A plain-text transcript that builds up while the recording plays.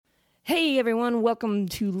Hey everyone, welcome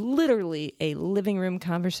to literally a living room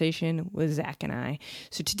conversation with Zach and I.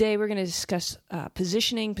 So today we're going to discuss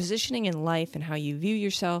positioning in life and how you view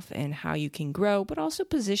yourself and how you can grow, but also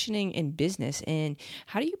positioning in business and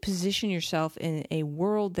how do you position yourself in a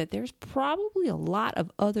world that there's probably a lot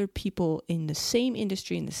of other people in the same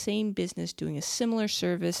industry, in the same business, doing a similar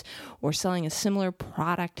service or selling a similar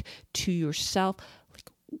product to yourself.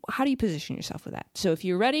 How do you position yourself with that? So if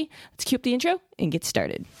you're ready, let's cue up the intro and get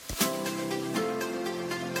started.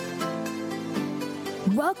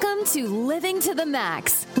 Welcome to Living to the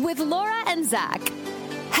Max with Laura and Zach.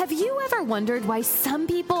 Have you ever wondered why some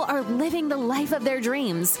people are living the life of their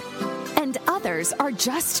dreams and others are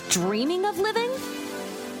just dreaming of living?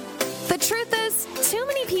 The truth is, too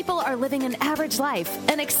many people are living an average life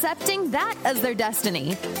and accepting that as their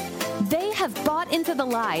destiny. They have bought into the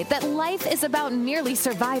lie that life is about merely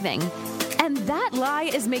surviving. And that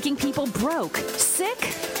lie is making people broke,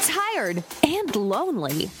 sick, tired, and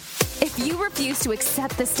lonely. If you refuse to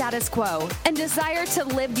accept the status quo and desire to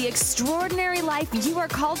live the extraordinary life you are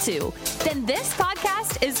called to, then this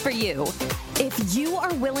podcast is for you. If you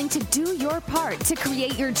are willing to do your part to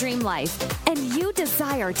create your dream life and you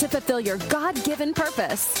desire to fulfill your God-given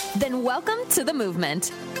purpose, then welcome to the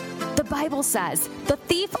movement. The Bible says, the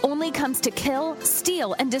thief only comes to kill,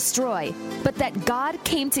 steal, and destroy, but that God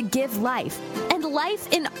came to give life, and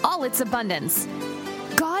life in all its abundance.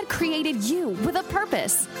 God created you with a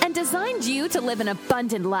purpose and designed you to live an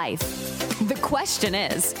abundant life. The question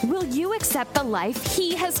is, will you accept the life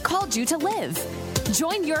He has called you to live?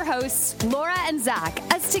 Join your hosts, Laura and Zach,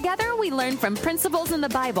 as together we learn from principles in the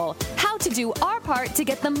Bible how to do our part to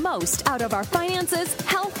get the most out of our finances,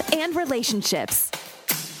 health, and relationships.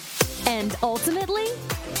 And ultimately,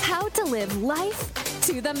 how to live life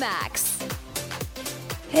to the max.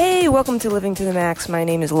 Hey, welcome to Living to the Max. My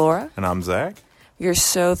name is Laura. And I'm Zach. We are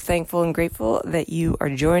so thankful and grateful that you are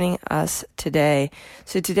joining us today.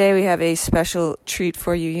 So today we have a special treat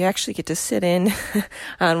for you. You actually get to sit in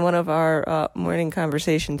on one of our morning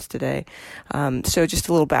conversations today. So just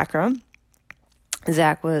a little background.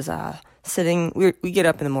 Zach was sitting, we get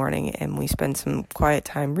up in the morning and we spend some quiet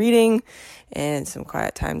time reading and some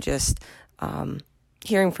quiet time just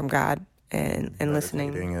hearing from God and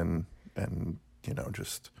listening. And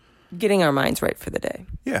just getting our minds right for the day.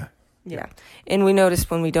 Yeah. And we notice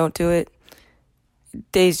when we don't do it,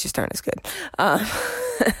 days just aren't as good.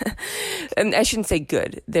 And I shouldn't say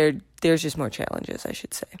good. There's just more challenges, I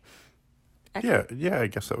should say. Yeah, I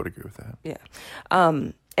guess I would agree with that. Yeah.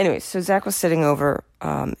 Anyway, so Zach was sitting over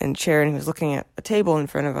in a chair and he was looking at a table in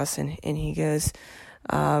front of us and he goes,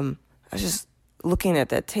 I was just looking at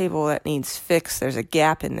that table that needs fixed. There's a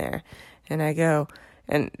gap in there. And I go,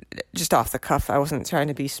 and just off the cuff, I wasn't trying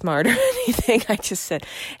to be smart or anything. I just said,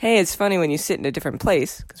 hey, it's funny when you sit in a different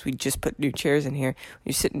place, because we just put new chairs in here. When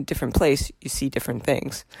you sit in a different place, you see different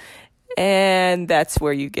things. And that's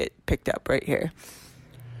where you get picked up right here.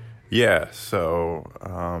 Yeah, so,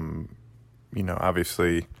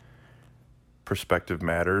 obviously perspective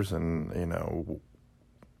matters and,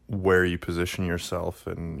 where you position yourself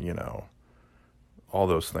and, all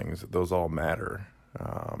those things, those all matter.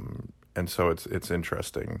 And so it's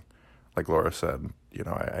interesting, like Laura said,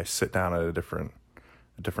 I sit down at a different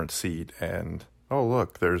seat and, oh,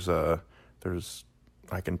 look, I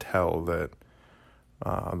can tell that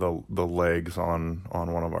the legs on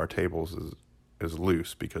one of our tables is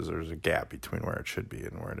loose because there's a gap between where it should be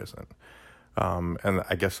and where it isn't. And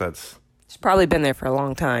I guess it's probably been there for a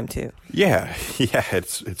long time too. Yeah,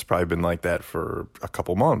 it's probably been like that for a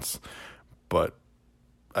couple months, but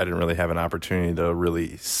I didn't really have an opportunity to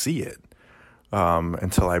really see it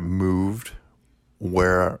until I moved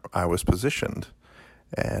where I was positioned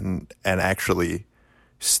and actually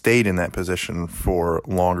stayed in that position for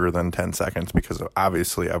longer than 10 seconds because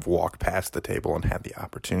obviously I've walked past the table and had the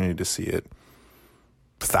opportunity to see it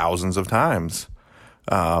thousands of times.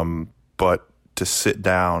 But to sit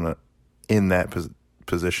down in that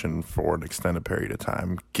position for an extended period of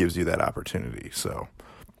time gives you that opportunity. So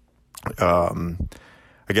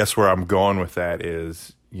I guess where I'm going with that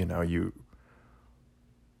is, we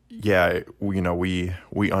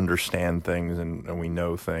understand things and we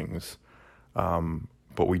know things,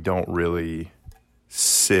 but we don't really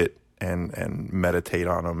sit and meditate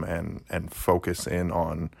on them and focus in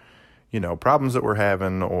on, problems that we're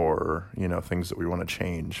having or, things that we want to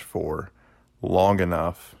change for long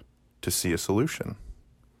enough to see a solution.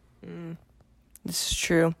 This is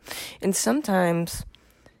true. And sometimes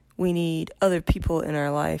we need other people in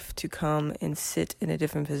our life to come and sit in a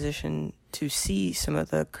different position to see some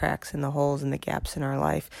of the cracks and the holes and the gaps in our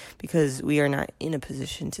life because we are not in a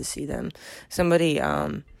position to see them. Somebody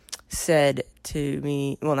said to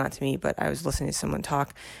me, well, not to me, but I was listening to someone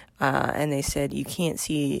talk, and they said, you can't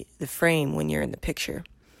see the frame when you're in the picture.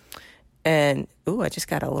 And, I just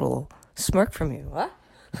got a little smirk from you. What?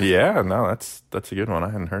 Yeah, no, that's a good one. I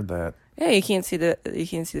hadn't heard that. Yeah, you can't see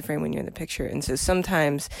the frame when you're in the picture. And so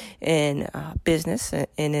sometimes in business and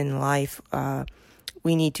in life,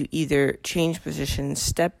 we need to either change positions,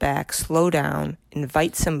 step back, slow down,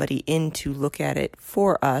 invite somebody in to look at it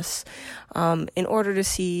for us, in order to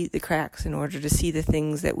see the cracks, in order to see the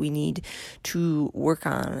things that we need to work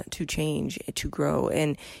on, to change, to grow.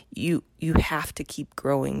 And you have to keep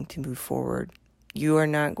growing to move forward. You are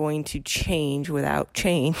not going to change without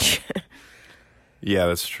change. Yeah,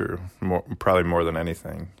 that's true. Probably more than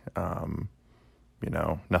anything.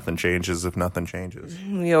 Nothing changes if nothing changes.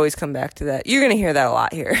 We always come back to that. You're going to hear that a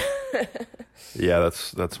lot here. Yeah,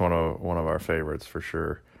 that's one of our favorites for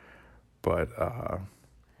sure. But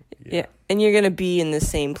yeah, and you're going to be in the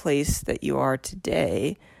same place that you are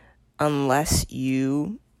today unless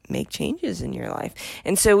you make changes in your life.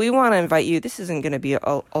 And so we want to invite you. This isn't going to be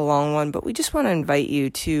a long one, but we just want to invite you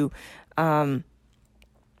to have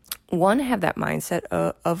that mindset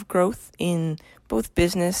of growth in both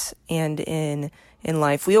business and in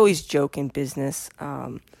life. We always joke in business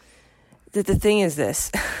that the thing is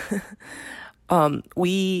this.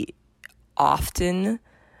 We often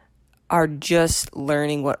are just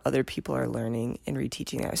learning what other people are learning and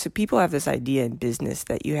reteaching that. So people have this idea in business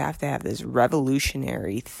that you have to have this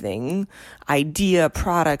revolutionary thing, idea,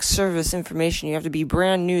 product, service, information. You have to be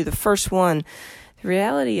brand new, the first one. The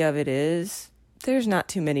reality of it is, there's not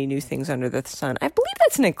too many new things under the sun. I believe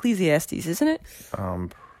that's in Ecclesiastes, isn't it?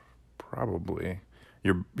 Probably.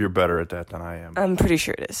 You're better at that than I am. I'm pretty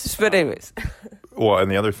sure it is. But anyways. Well,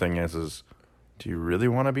 and the other thing is do you really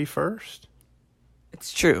want to be first?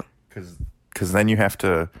 It's true. Because then you have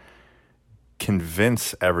to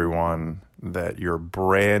convince everyone that your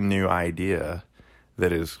brand new idea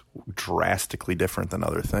that is drastically different than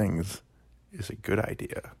other things is a good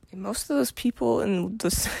idea. And most of those people in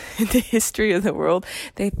the history of the world,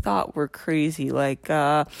 they thought were crazy, like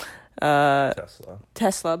Tesla.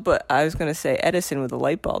 But I was going to say Edison with a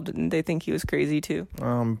light bulb. Didn't they think he was crazy too?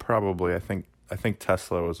 Probably. I think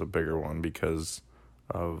Tesla was a bigger one because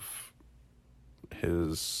of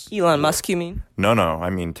his Elon Musk, you mean? No, I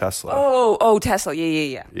mean Tesla. Oh, Tesla.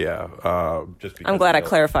 Yeah. Yeah. Just because I'm glad I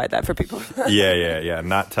clarified that for people. Yeah.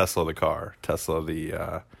 Not Tesla the car. Tesla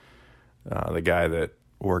the guy that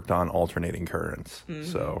worked on alternating currents. Mm-hmm.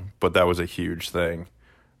 So, but that was a huge thing.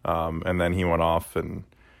 And then he went off and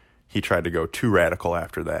he tried to go too radical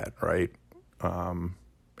after that, right? And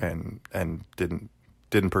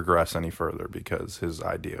didn't progress any further because his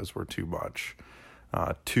ideas were too much.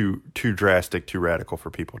 Too drastic, too radical for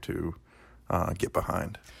people to get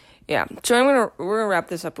behind. Yeah. So we're gonna wrap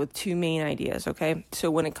this up with two main ideas. Okay. So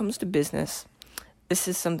when it comes to business, this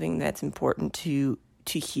is something that's important to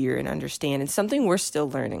hear and understand, and something we're still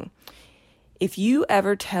learning. If you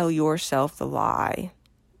ever tell yourself the lie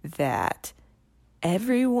that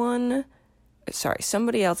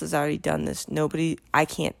somebody else has already done this, I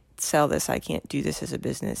can't sell this, I can't do this as a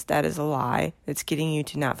business, that is a lie that's getting you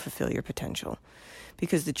to not fulfill your potential.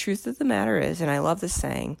 Because the truth of the matter is, and I love this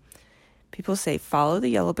saying, people say, follow the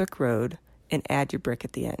yellow brick road and add your brick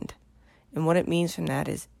at the end. And what it means from that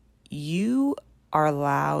is you are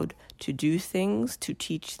allowed to do things, to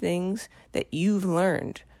teach things that you've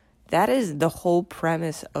learned. That is the whole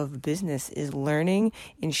premise of business, is learning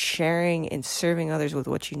and sharing and serving others with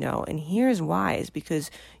what you know. And here's why, is because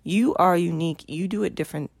you are unique. You do it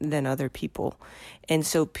different than other people. And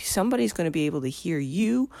so somebody's going to be able to hear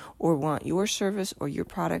you or want your service or your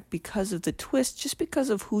product because of the twist, just because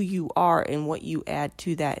of who you are and what you add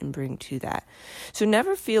to that and bring to that. So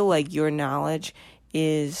never feel like your knowledge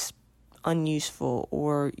is unuseful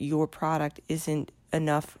or your product isn't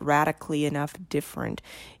radically enough different.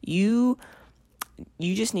 You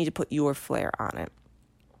just need to put your flair on it.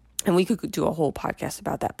 And we could do a whole podcast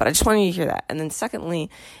about that, but I just wanted you to hear that. And then secondly,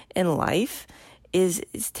 in life is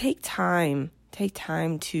take time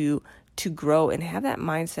to grow and have that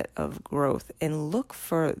mindset of growth and look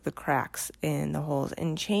for the cracks and the holes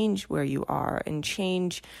and change where you are and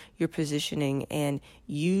change your positioning and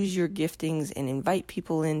use your giftings and invite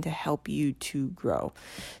people in to help you to grow.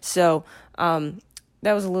 So,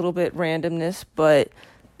 that was a little bit randomness, but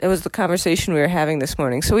it was the conversation we were having this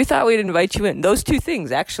morning. So we thought we'd invite you in. Those two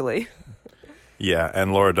things, actually. Yeah,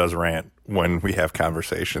 and Laura does rant when we have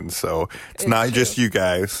conversations, so it's not true. Just you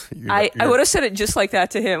guys. I would have said it just like that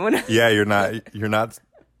to him. Yeah, you're not,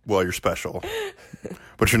 well, you're special,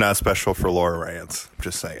 but you're not special for Laura rants. I'm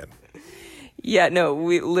just saying. Yeah, no,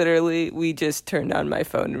 we just turned on my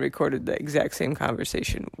phone and recorded the exact same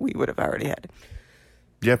conversation we would have already had.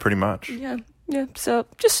 Yeah, pretty much. Yeah. So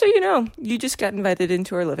just so you know, you just got invited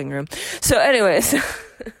into our living room. So anyways,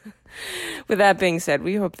 with that being said,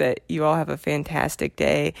 we hope that you all have a fantastic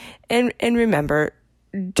day. And remember,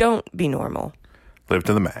 don't be normal. Live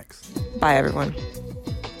to the max. Bye, everyone.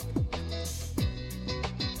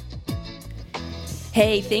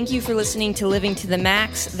 Hey, thank you for listening to Living to the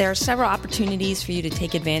Max. There are several opportunities for you to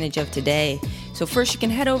take advantage of today. So first, you can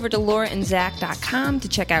head over to lauraandzach.com to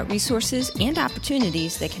check out resources and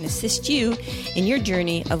opportunities that can assist you in your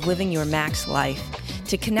journey of living your max life.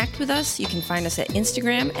 To connect with us, you can find us at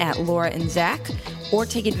Instagram at lauraandzach, or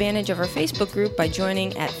take advantage of our Facebook group by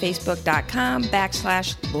joining at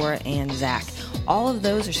facebook.com/lauraandzach. All of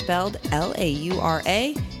those are spelled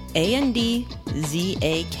LauraAndzak.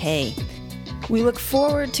 We look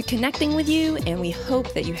forward to connecting with you, and we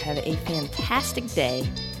hope that you have a fantastic day.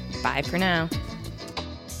 Bye for now.